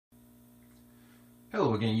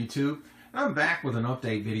Hello again, YouTube. I'm back with an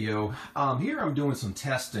update video. Here I'm doing some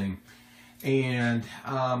testing and,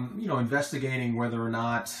 investigating whether or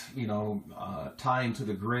not, tying to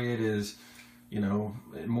the grid is,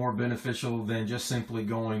 more beneficial than just simply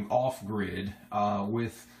going off grid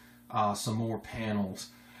with some more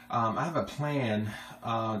panels. I have a plan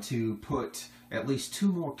to put at least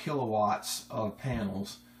 2 more kilowatts of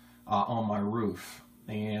panels on my roof.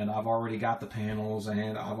 And I've already got the panels,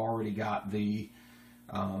 and I've already got the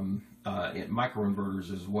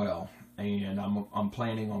micro-inverters as well, and I'm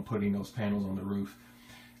planning on putting those panels on the roof.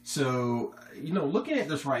 So, looking at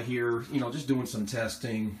this right here, just doing some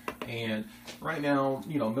testing, and right now,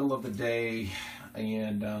 middle of the day,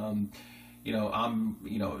 and I'm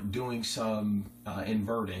doing some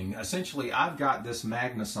inverting. Essentially, I've got this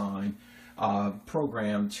MagnaSine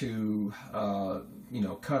program to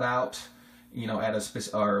cut out,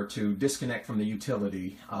 or to disconnect from the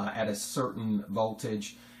utility at a certain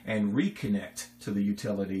voltage and reconnect to the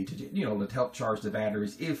utility to help charge the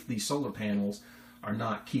batteries if the solar panels are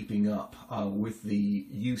not keeping up with the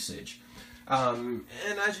usage. And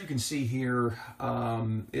as you can see here,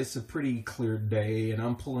 it's a pretty clear day, and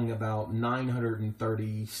I'm pulling about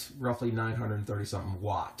roughly 930 something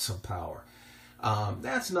watts of power.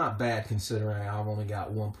 That's not bad considering I've only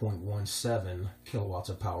got 1.17 kilowatts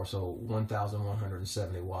of power, so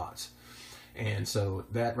 1,170 watts. And so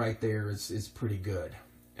that right there is pretty good.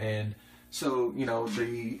 And so,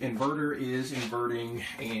 the inverter is inverting,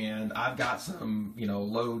 and I've got some,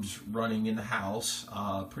 loads running in the house,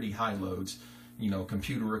 pretty high loads,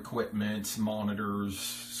 computer equipment, monitors,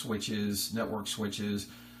 switches, network switches.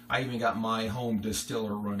 I even got my home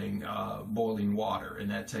distiller running boiling water, and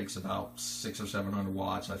that takes about 600 or 700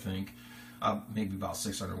 watts, I think, maybe about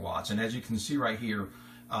 600 watts. And as you can see right here,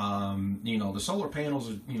 the solar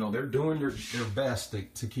panels, they're doing their best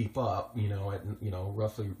to keep up, at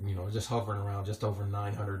roughly, just hovering around just over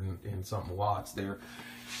 900 and something watts there.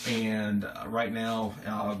 And right now,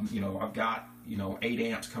 I've got 8 or 9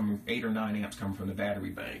 amps coming from the battery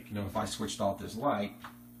bank. If I switched off this light,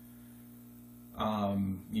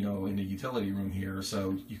 in the utility room here,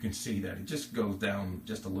 so you can see that it just goes down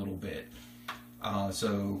just a little bit.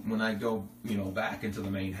 So when I go, back into the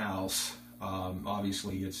main house,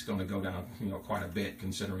 obviously it's going to go down, quite a bit,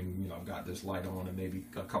 considering, I've got this light on and maybe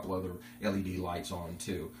a couple other LED lights on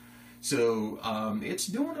too. So it's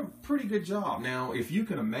doing a pretty good job. Now, if you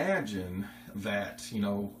can imagine that,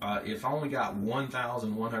 if I only got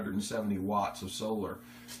 1,170 watts of solar,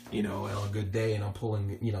 on a good day, and I'm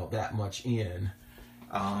pulling, that much in,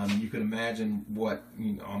 you can imagine what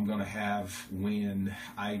I'm going to have when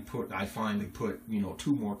I finally put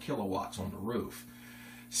 2 more kilowatts on the roof.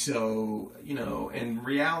 So, in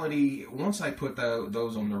reality, once I put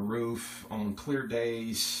those on the roof on clear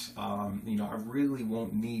days, I really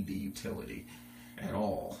won't need the utility at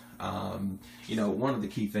all. One of the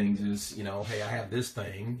key things is, hey, I have this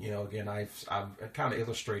thing, again, I've kind of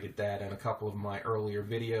illustrated that in a couple of my earlier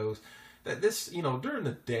videos, that this, during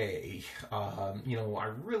the day,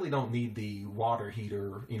 I really don't need the water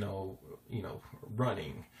heater,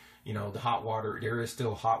 running, the hot water. There is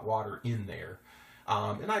still hot water in there.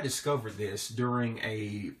 And I discovered this during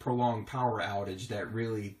a prolonged power outage that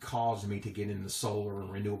really caused me to get into solar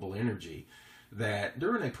and renewable energy. That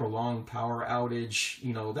during a prolonged power outage,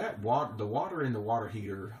 the water in the water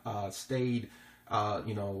heater stayed,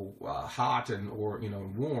 hot or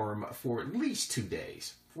warm for at least 2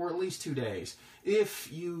 days. If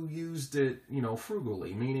you used it,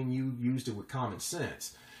 frugally, meaning you used it with common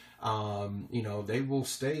sense. They will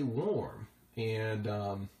stay warm, and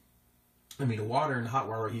the water in the hot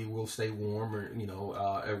water heat will stay warm, or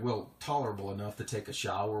tolerable enough to take a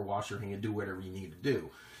shower, wash your hand, do whatever you need to do.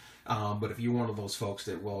 But if you're one of those folks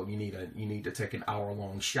that, you need to take an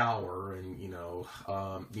hour-long shower, and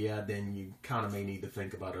then you kind of may need to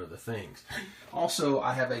think about other things. Also,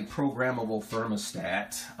 I have a programmable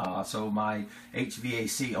thermostat, so my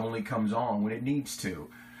HVAC only comes on when it needs to.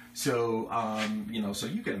 So so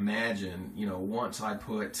you can imagine, once I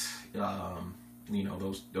put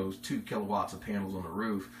those 2 kilowatts of panels on the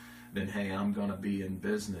roof, then hey, I'm gonna be in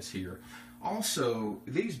business here. Also,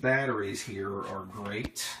 these batteries here are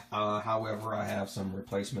great. However, I have some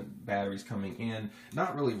replacement batteries coming in.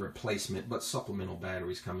 Not really replacement, but supplemental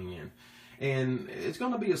batteries coming in. And it's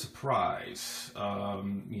going to be a surprise,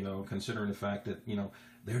 considering the fact that,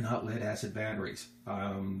 They're not lead acid batteries.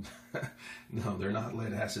 No, they're not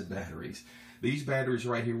lead acid batteries. These batteries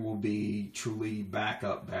right here will be truly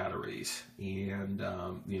backup batteries, and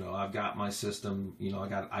you know, I've got my system. You know,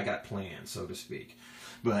 I got plans, so to speak.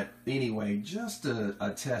 But anyway, just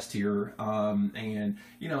a test here, and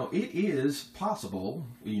you know, it is possible,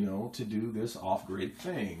 you know, to do this off-grid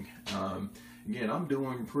thing. Again, I'm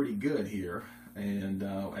doing pretty good here, and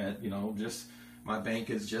you know, just my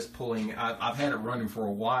bank is just pulling. I've had it running for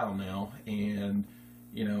a while now, and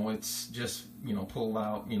you know, it's just, you know, pulled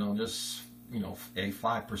out, you know, just, you know, a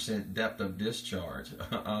 5% depth of discharge.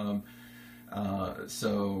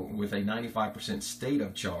 So with a 95% state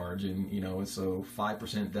of charge, and you know, so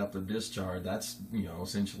 5% depth of discharge, that's, you know,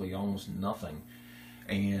 essentially almost nothing.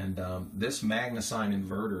 And this MagnaSine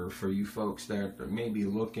inverter, for you folks that may be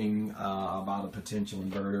looking about a potential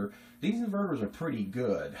inverter, these inverters are pretty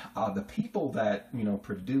good. The people that, you know,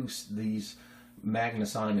 produce these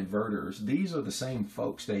MagnaSine inverters, these are the same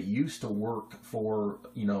folks that used to work for,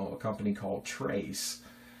 you know, a company called Trace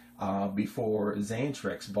before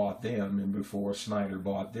Xantrex bought them and before Schneider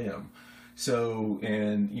bought them. So,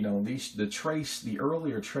 and you know, the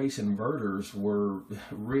earlier Trace inverters were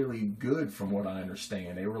really good from what I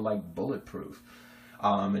understand. They were like bulletproof.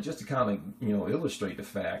 And just to kind of, you know, illustrate the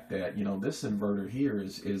fact that, you know, this inverter here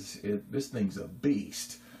this thing's a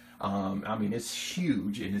beast. I mean, it's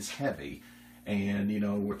huge and it's heavy. And, you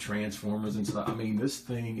know, with transformers and stuff, I mean, this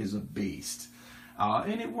thing is a beast.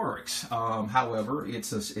 And it works. However,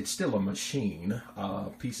 it's still a machine,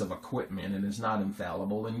 piece of equipment, and it's not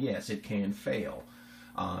infallible. And yes, it can fail.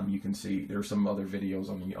 You can see there's some other videos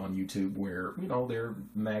on YouTube where, you know, their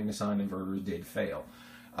MagnaSine inverters did fail.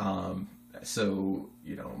 So,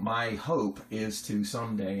 you know, my hope is to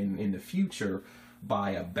someday in the future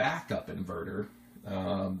buy a backup inverter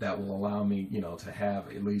that will allow me, you know, to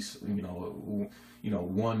have at least, you know,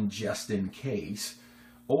 one just in case,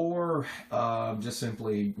 or just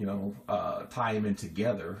simply, you know, tie them in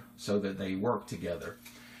together so that they work together,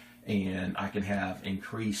 and I can have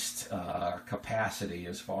increased capacity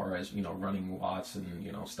as far as, you know, running watts and,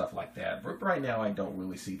 you know, stuff like that. But right now, I don't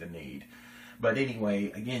really see the need. But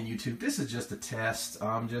anyway, again, YouTube, this is just a test.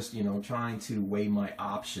 I'm just, you know, trying to weigh my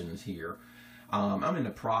options here. I'm in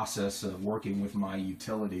the process of working with my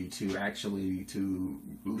utility to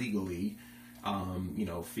legally, you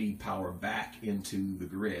know, feed power back into the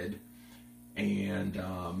grid. And,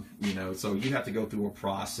 you know, so you have to go through a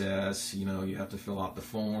process, you know, you have to fill out the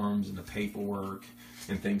forms and the paperwork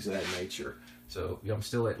and things of that nature. So I'm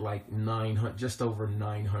still at like 900, just over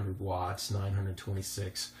 900 watts,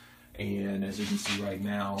 926. And as you can see right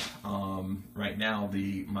now, I'm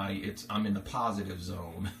in the positive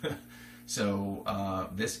zone. So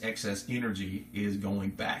this excess energy is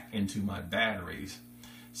going back into my batteries.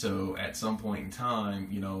 So at some point in time,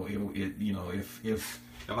 you know, you know, if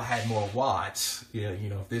I had more watts, you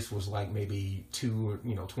know, if this was like maybe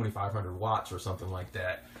 2,500 watts or something like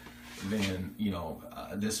that, then, you know,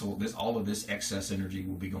 all of this excess energy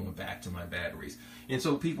will be going back to my batteries. And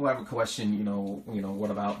so people have a question, you know, what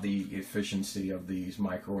about the efficiency of these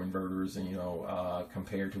microinverters, and, you know,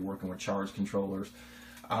 compared to working with charge controllers?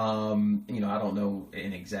 You know, I don't know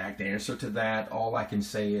an exact answer to that. All I can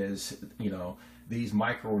say is, you know, these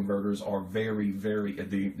microinverters are very, very,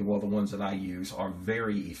 the ones that I use are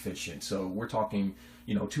very efficient. So we're talking,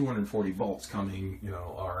 you know, 240 volts coming, you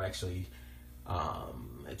know, are actually,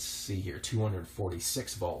 let's see here,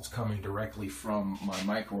 246 volts coming directly from my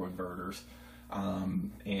microinverters.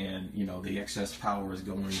 And, you know, the excess power is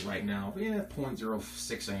going right now,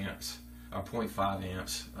 0.06 amps. 0.5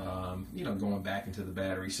 amps, you know, going back into the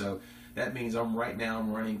battery. So that means I'm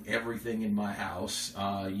running everything in my house,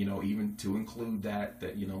 you know, even to include that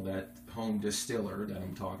you know, that home distiller that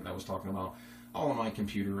I was talking about, all of my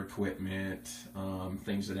computer equipment,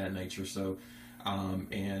 things of that nature. So,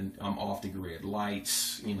 and I'm off the grid,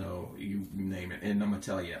 lights, you know, you name it. And I'm gonna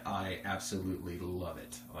tell you, I absolutely love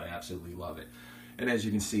it. I absolutely love it. And as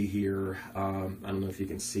you can see here, I don't know if you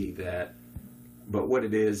can see that, but what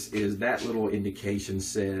it is that little indication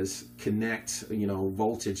says connect, you know,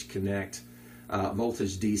 voltage connect,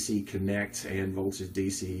 voltage DC connect, and voltage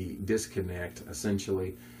DC disconnect.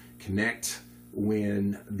 Essentially, connect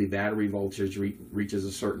when the battery voltage reaches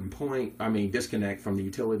a certain point. I mean, disconnect from the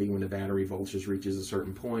utility when the battery voltage reaches a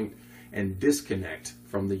certain point, and disconnect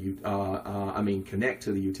from the connect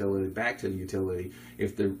to the utility, back to the utility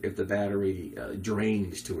if the battery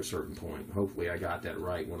drains to a certain point. Hopefully I got that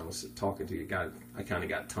right when I was talking to you. I kind of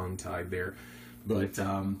got tongue-tied there. But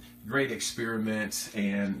great experiment,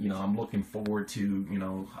 and, you know, I'm looking forward to, you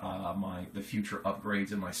know, the future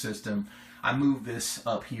upgrades in my system. I moved this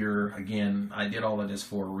up here. Again, I did all of this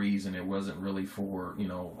for a reason. It wasn't really for, you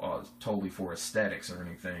know, totally for aesthetics or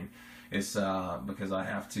anything. It's because I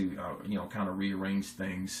have to, you know, kind of rearrange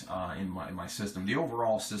things in my system. The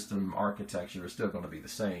overall system architecture is still going to be the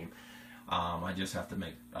same. I just have to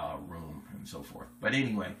make room and so forth. But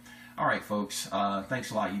anyway, all right, folks.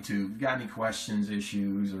 Thanks a lot, YouTube. If you got any questions,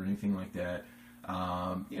 issues, or anything like that,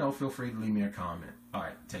 you know, feel free to leave me a comment. All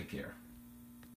right, take care.